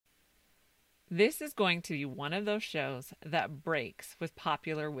This is going to be one of those shows that breaks with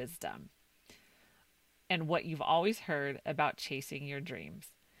popular wisdom and what you've always heard about chasing your dreams.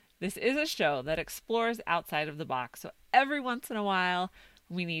 This is a show that explores outside of the box, so every once in a while,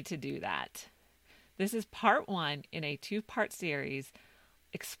 we need to do that. This is part one in a two-part series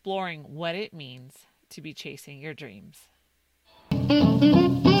exploring what it means to be chasing your dreams.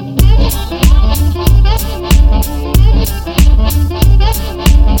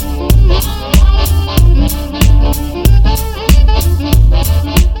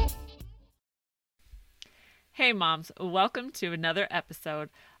 Hey moms, welcome to another episode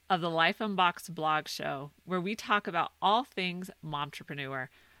of the Life Unboxed blog show where we talk about all things momtrepreneur,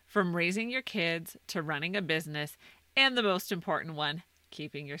 from raising your kids to running a business and the most important one,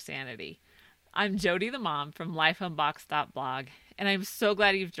 keeping your sanity. I'm Jody the mom from lifeunboxed.blog and I'm so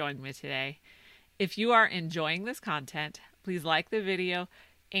glad you've joined me today. If you are enjoying this content, please like the video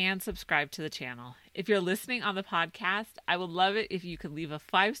and subscribe to the channel. If you're listening on the podcast, I would love it if you could leave a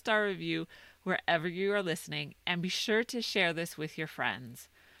 5-star review wherever you are listening, and be sure to share this with your friends.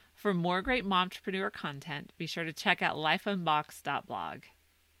 For more great momtrepreneur content, be sure to check out lifeunboxed.blog.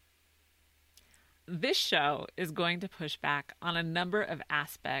 This show is going to push back on a number of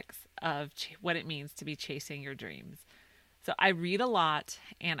aspects of what it means to be chasing your dreams. So I read a lot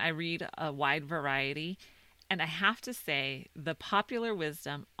and I read a wide variety, and I have to say the popular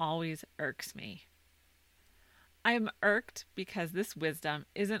wisdom always irks me. I am irked because this wisdom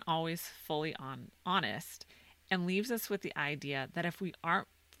isn't always fully honest and leaves us with the idea that if we aren't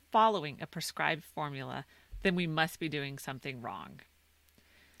following a prescribed formula, then we must be doing something wrong.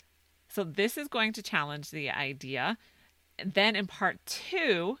 So this is going to challenge the idea. And then in part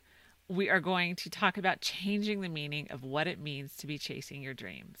 2, we are going to talk about changing the meaning of what it means to be chasing your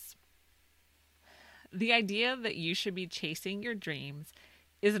dreams. The idea that you should be chasing your dreams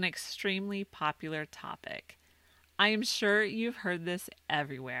is an extremely popular topic. I am sure you've heard this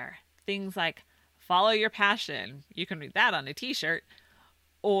everywhere. Things like follow your passion. You can read that on a t-shirt.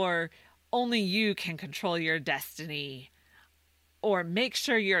 Or only you can control your destiny. Or make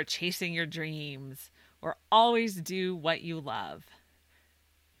sure you're chasing your dreams. Or always do what you love.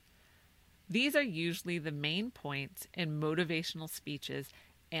 These are usually the main points in motivational speeches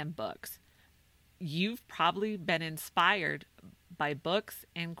and books. You've probably been inspired by books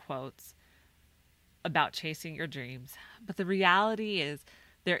and quotes about chasing your dreams. But the reality is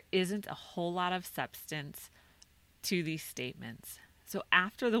there isn't a whole lot of substance to these statements. So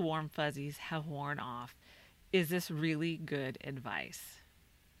after the warm fuzzies have worn off, is this really good advice?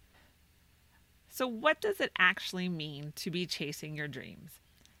 So what does it actually mean to be chasing your dreams?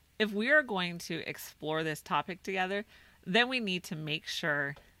 If we are going to explore this topic together, then we need to make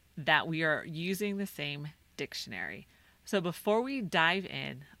sure that we are using the same dictionary. So before we dive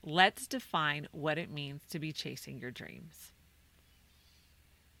in, let's define what it means to be chasing your dreams.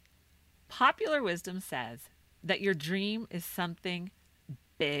 Popular wisdom says that your dream is something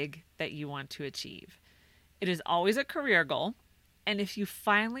big that you want to achieve. It is always a career goal, and if you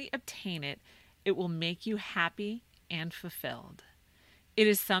finally obtain it, it will make you happy and fulfilled. It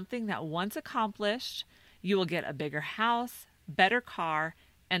is something that once accomplished, you will get a bigger house, better car,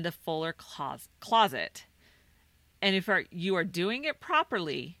 and a fuller closet. And if you are doing it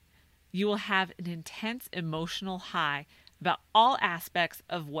properly, you will have an intense emotional high about all aspects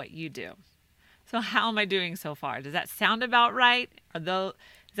of what you do. So how am I doing so far? Does that sound about right? Is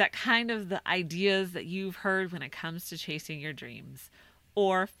that kind of the ideas that you've heard when it comes to chasing your dreams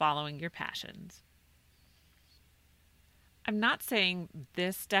or following your passions? I'm not saying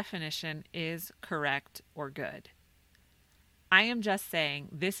this definition is correct or good. I am just saying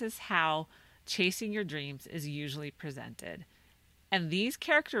this is how chasing your dreams is usually presented. And these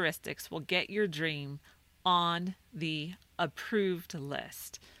characteristics will get your dream on the approved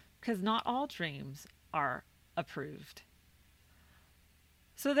list, because not all dreams are approved.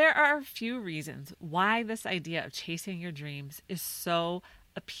 So there are a few reasons why this idea of chasing your dreams is so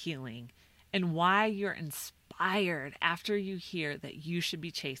appealing and why you're inspired after you hear that you should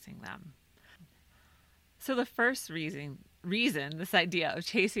be chasing them. So the first reason this idea of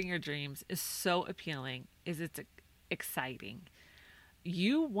chasing your dreams is so appealing is it's exciting.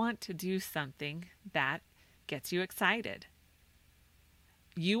 You want to do something that gets you excited.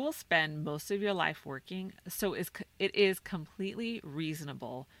 You will spend most of your life working, so it is completely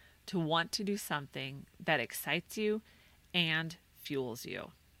reasonable to want to do something that excites you and fuels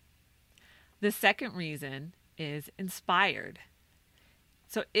you. The second reason is inspired.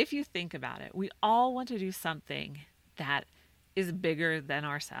 So if you think about it, we all want to do something that is bigger than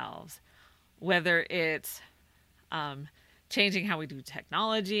ourselves, whether it's changing how we do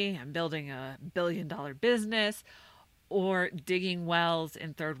technology and building a $1 billion business, or digging wells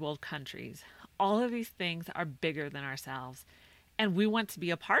in third world countries. All of these things are bigger than ourselves, and we want to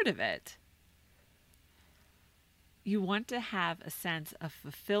be a part of it. You want to have a sense of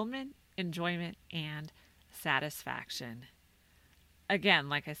fulfillment, enjoyment, and satisfaction. Again,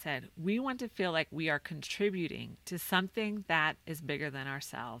 like I said, we want to feel like we are contributing to something that is bigger than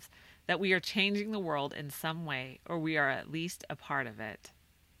ourselves, that we are changing the world in some way, or we are at least a part of it.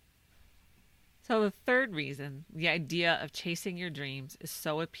 So, the third reason the idea of chasing your dreams is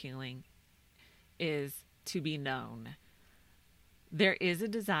so appealing is to be known. There is a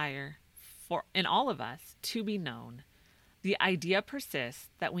desire in all of us to be known. The idea persists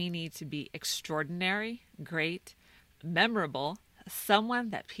that we need to be extraordinary, great, memorable, someone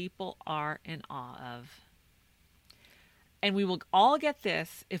that people are in awe of. And we will all get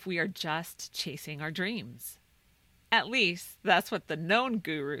this if we are just chasing our dreams. At least that's what the known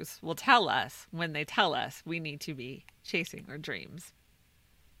gurus will tell us when they tell us we need to be chasing our dreams.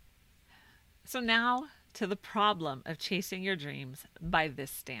 So now to the problem of chasing your dreams by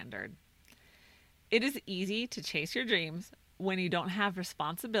this standard. It is easy to chase your dreams when you don't have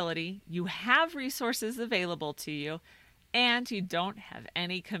responsibility, you have resources available to you, and you don't have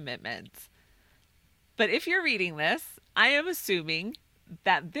any commitments. But if you're reading this, I am assuming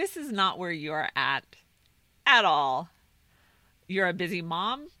that this is not where you are at all. You're a busy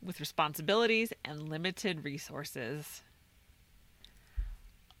mom with responsibilities and limited resources.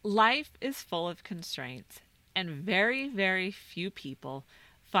 Life is full of constraints, and very, very few people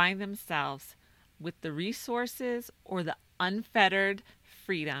find themselves with the resources or the unfettered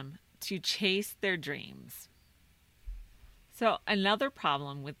freedom to chase their dreams. So another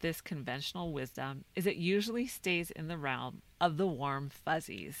problem with this conventional wisdom is it usually stays in the realm of the warm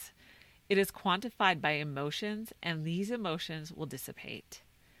fuzzies. It is quantified by emotions, and these emotions will dissipate.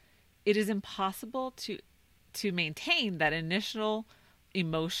 It is impossible to maintain that initial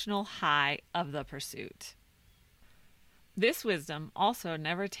emotional high of the pursuit. This wisdom also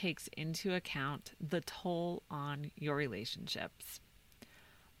never takes into account the toll on your relationships.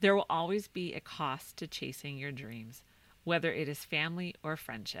 There will always be a cost to chasing your dreams, whether it is family or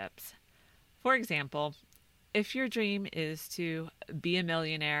friendships. For example, if your dream is to be a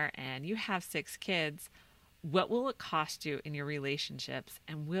millionaire and you have 6 kids, what will it cost you in your relationships,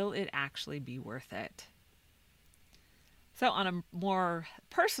 and will it actually be worth it? So on a more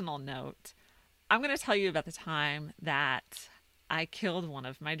personal note, I'm going to tell you about the time that I killed one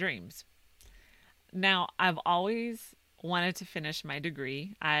of my dreams. Now, I've always wanted to finish my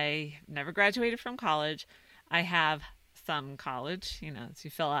degree. I never graduated from college. I have some college, to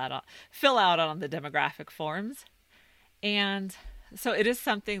fill out on the demographic forms. And so it is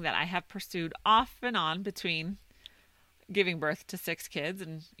something that I have pursued off and on between giving birth to 6 kids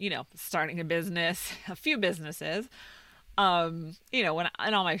and, starting a business, a few businesses. When in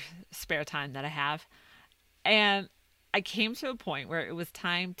all my spare time that I have. And I came to a point where it was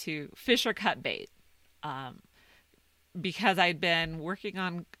time to fish or cut bait. Because I'd been working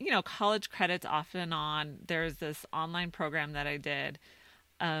on, college credits off and on. There's this online program that I did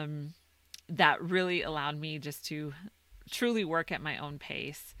that really allowed me just to truly work at my own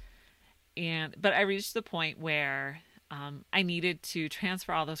pace. But I reached the point where I needed to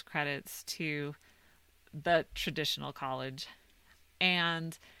transfer all those credits to the traditional college.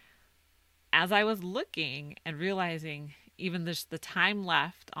 And as I was looking and realizing even the time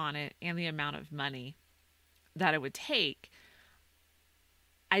left on it and the amount of money that it would take,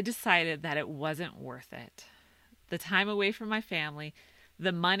 I decided that it wasn't worth it. The time away from my family,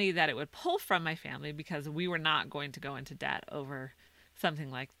 the money that it would pull from my family, because we were not going to go into debt over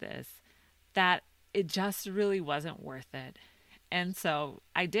something like this, that it just really wasn't worth it. And so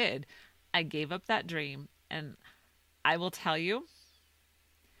I did. I gave up that dream, and I will tell you,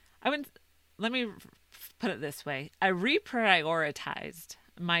 let me put it this way. I reprioritized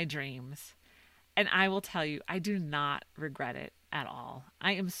my dreams, and I will tell you, I do not regret it at all.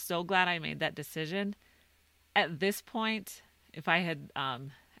 I am so glad I made that decision. At this point, if I had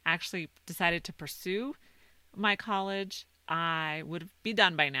actually decided to pursue my college, I would be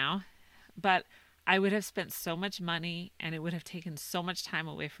done by now, but I would have spent so much money and it would have taken so much time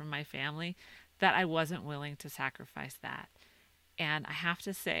away from my family that I wasn't willing to sacrifice that. And I have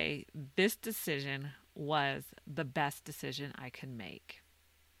to say, this decision was the best decision I could make.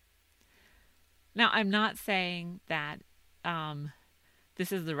 Now, I'm not saying that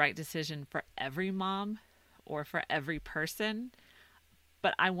this is the right decision for every mom or for every person,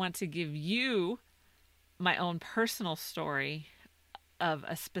 but I want to give you my own personal story of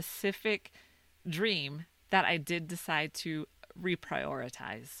a specific dream that I did decide to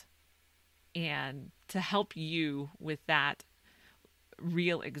reprioritize and to help you with that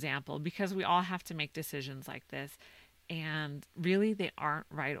real example, because we all have to make decisions like this. And really, they aren't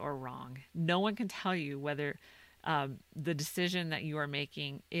right or wrong. No one can tell you whether the decision that you are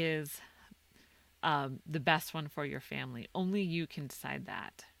making is the best one for your family. Only you can decide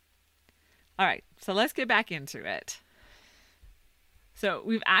that. All right, so let's get back into it. So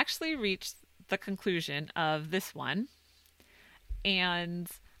we've actually reached the conclusion of this one. And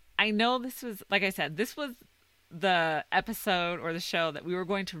I know this was, like I said, this was the episode or the show that we were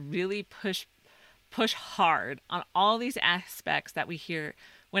going to really push hard on all these aspects that we hear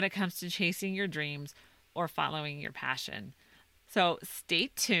when it comes to chasing your dreams or following your passion. So stay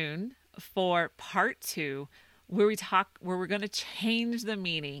tuned for part 2, where we're going to change the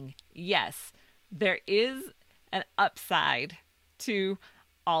meaning. Yes, there is an upside to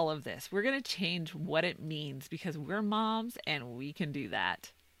all of this. We're going to change what it means because we're moms and we can do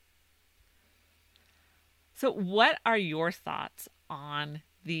that. So what are your thoughts on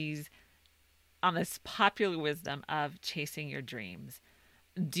this popular wisdom of chasing your dreams?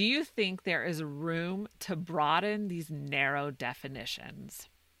 Do you think there is room to broaden these narrow definitions?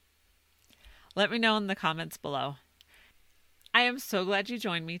 Let me know in the comments below. I am so glad you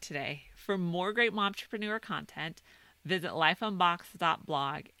joined me today. For more great momtrepreneur content, visit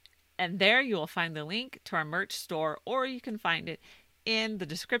lifeunboxed.blog, and there you will find the link to our merch store, or you can find it in the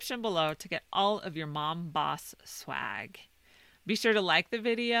description below to get all of your mom boss swag. Be sure to like the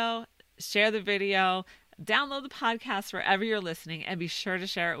video, share the video, download the podcast wherever you're listening, and be sure to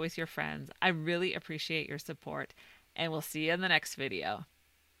share it with your friends. I really appreciate your support, and we'll see you in the next video.